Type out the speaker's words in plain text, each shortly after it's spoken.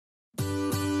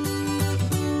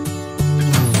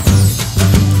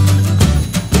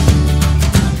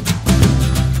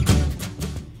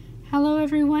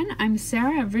I'm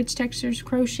Sarah of Rich Textures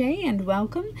Crochet, and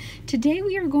welcome. Today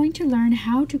we are going to learn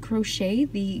how to crochet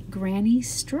the granny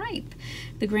stripe.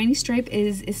 The granny stripe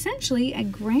is essentially a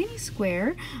granny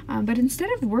square, but instead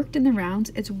of worked in the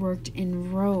rounds, it's worked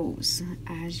in rows,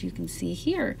 as you can see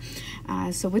here.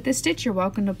 So with this stitch, you're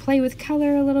welcome to play with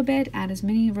color a little bit, add as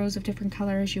many rows of different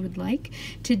color as you would like.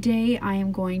 Today I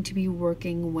am going to be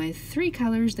working with 3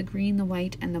 colors, the green, the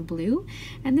white, and the blue,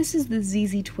 and this is the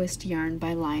ZZ Twist yarn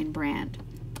by Lion brand.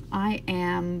 I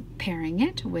am pairing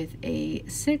it with a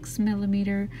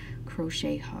 6mm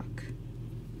crochet hook.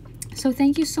 So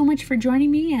thank you so much for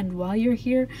joining me, and while you're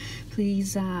here,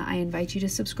 please I invite you to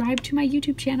subscribe to my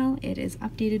YouTube channel. It is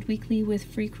updated weekly with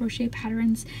free crochet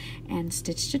patterns and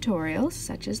stitch tutorials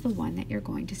such as the one that you're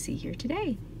going to see here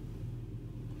today.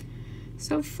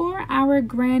 So for our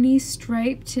granny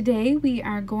stripe today, we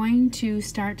are going to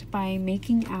start by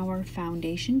making our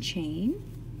foundation chain.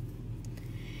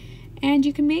 And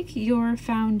you can make your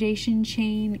foundation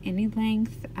chain any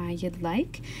length you'd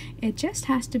like. It just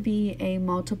has to be a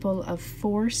multiple of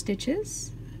 4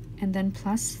 stitches and then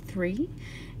plus 3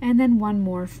 and then 1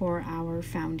 more for our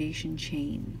foundation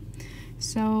chain.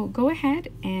 So go ahead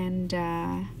and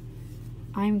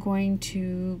I'm going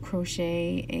to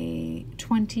crochet a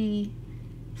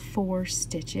 24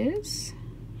 stitches.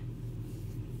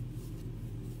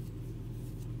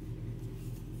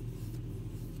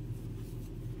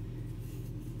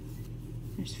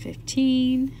 There's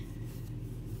 15,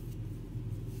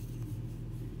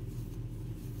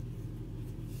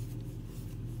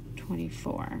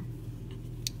 24,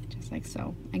 just like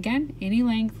so. Again, any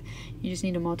length, you just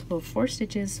need a multiple of 4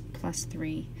 stitches plus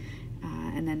 3,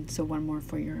 and then so 1 more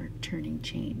for your turning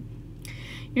chain.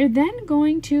 You're then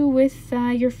going to, with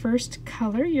your first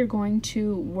color, you're going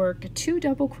to work 2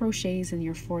 double crochets in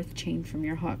your 4th chain from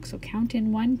your hook. So count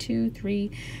in 1, 2,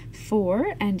 3,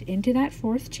 4, and into that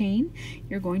 4th chain,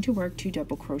 you're going to work 2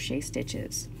 double crochet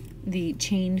stitches. The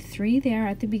chain 3 there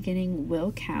at the beginning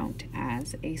will count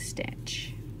as a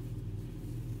stitch.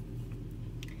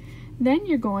 Then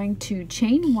you're going to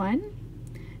chain 1,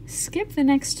 skip the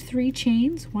next 3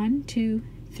 chains, 1, 2,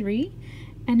 3,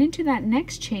 and into that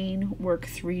next chain work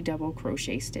 3 double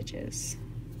crochet stitches.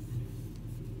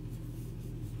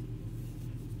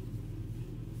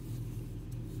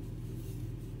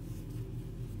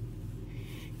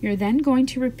 You're then going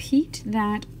to repeat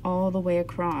that all the way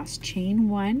across. Chain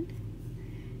 1,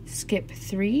 skip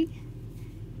 3,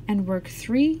 and work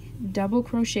 3 double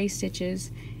crochet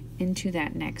stitches into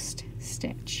that next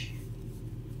stitch.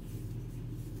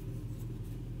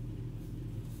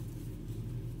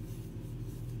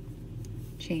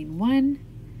 Chain 1,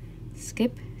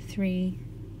 skip 3,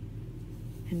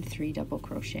 and 3 double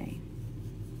crochet.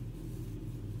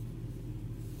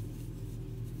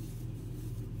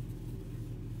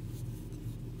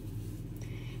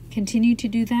 Continue to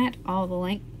do that all the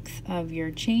length of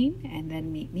your chain, and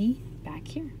then meet me back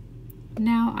here.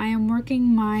 Now I am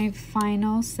working my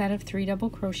final set of 3 double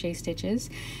crochet stitches,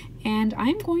 and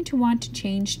I'm going to want to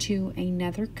change to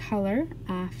another color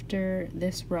after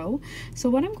this row. So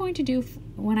what I'm going to do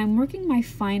when I'm working my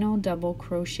final double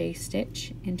crochet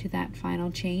stitch into that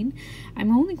final chain,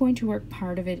 I'm only going to work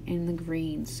part of it in the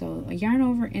green. So a yarn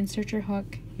over, insert your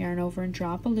hook, yarn over and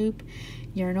drop a loop,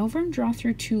 yarn over and draw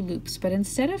through 2 loops. But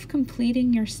instead of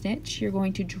completing your stitch, you're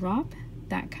going to drop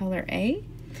that color A.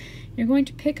 You're going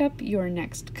to pick up your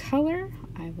next color.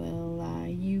 I will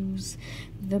use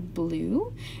the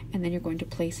blue, and then you're going to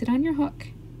place it on your hook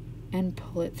and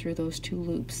pull it through those 2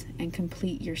 loops and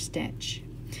complete your stitch.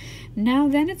 Now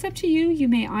then it's up to you. You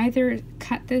may either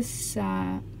cut this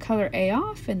color A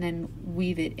off and then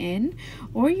weave it in,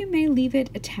 or you may leave it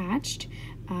attached.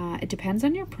 It depends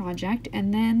on your project,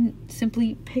 and then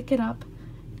simply pick it up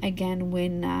again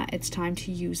when it's time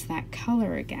to use that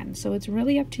color again. So it's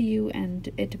really up to you, and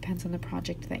it depends on the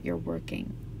project that you're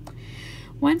working.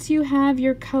 Once you have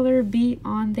your color B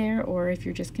on there, or if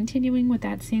you're just continuing with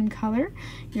that same color,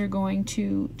 you're going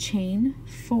to chain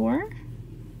 4,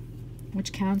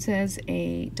 which counts as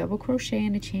a double crochet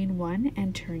and a chain 1,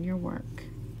 and turn your work.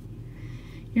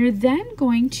 You're then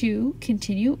going to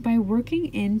continue by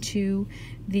working into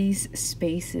these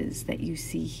spaces that you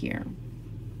see here.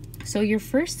 So your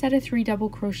first set of 3 double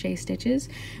crochet stitches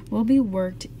will be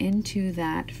worked into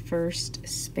that first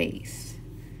space.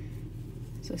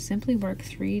 So simply work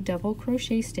 3 double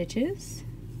crochet stitches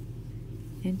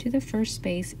into the first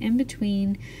space in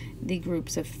between the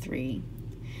groups of 3.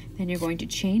 Then you're going to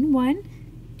chain 1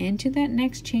 into that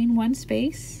next chain 1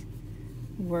 space,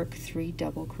 work 3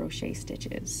 double crochet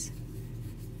stitches.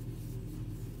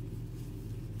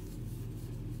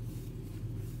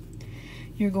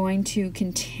 You're going to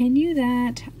continue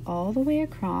that all the way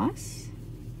across.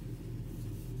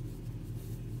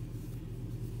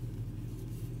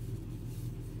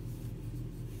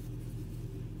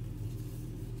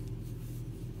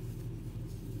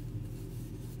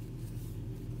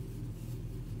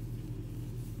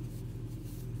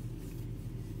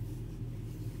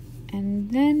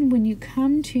 And then when you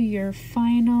come to your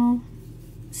final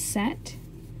set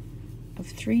of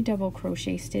 3 double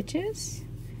crochet stitches,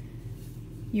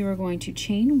 you are going to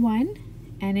chain 1,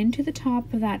 and into the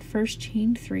top of that first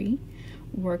chain 3,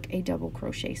 work a double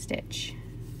crochet stitch.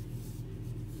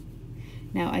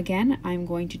 Now again, I'm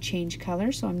going to change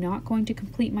color, so I'm not going to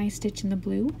complete my stitch in the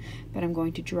blue, but I'm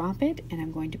going to drop it and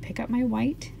I'm going to pick up my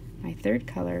white, my third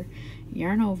color,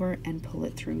 yarn over and pull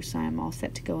it through, so I'm all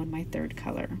set to go in my third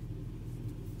color.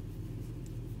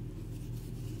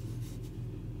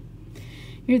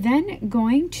 You're then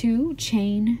going to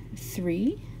chain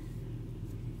 3,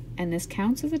 and this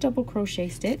counts as a double crochet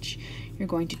stitch. You're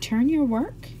going to turn your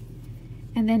work,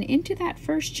 and then into that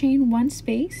first chain 1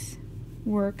 space,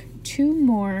 work 2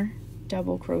 more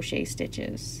double crochet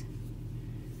stitches.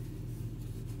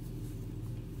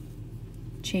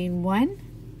 Chain 1,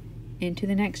 into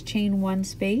the next chain 1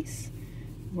 space,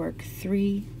 work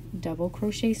 3 double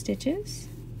crochet stitches.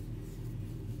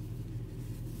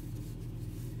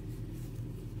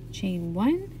 Chain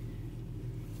 1,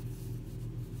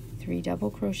 3 double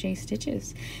crochet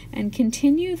stitches, and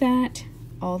continue that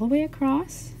all the way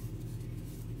across.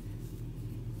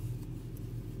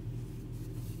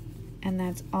 And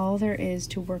that's all there is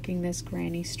to working this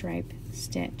granny stripe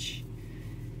stitch.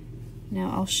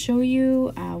 Now I'll show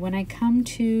you when I come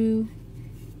to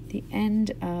the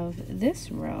end of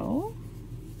this row.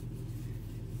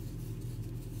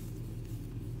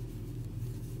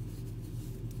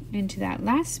 Into that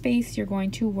last space, you're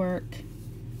going to work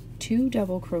 2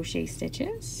 double crochet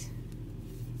stitches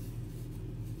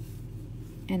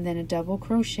and then a double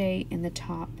crochet in the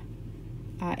top,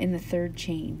 in the third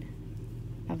chain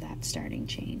of that starting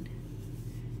chain.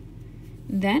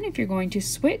 Then if you're going to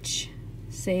switch,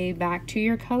 say back to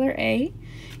your color A,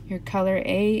 your color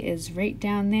A is right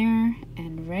down there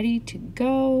and ready to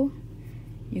go.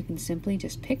 You can simply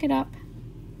just pick it up,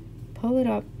 pull it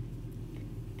up,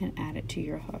 and add it to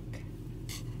your hook.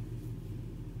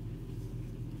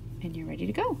 And you're ready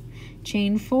to go.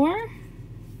 Chain 4,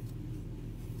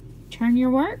 turn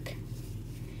your work,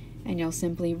 and you'll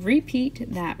simply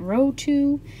repeat that row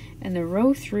 2 and the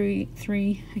row 3.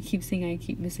 I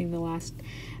keep missing the last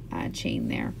chain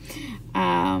there.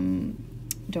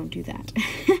 Don't do that.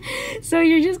 So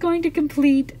you're just going to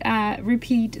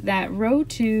repeat that row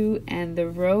 2 and the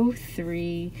row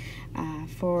 3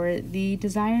 for the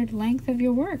desired length of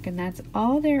your work, and that's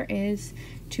all there is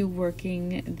to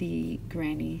working the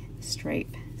granny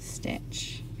stripe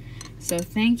stitch. So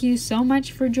thank you so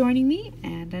much for joining me,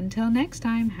 and until next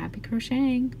time, happy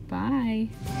crocheting. Bye.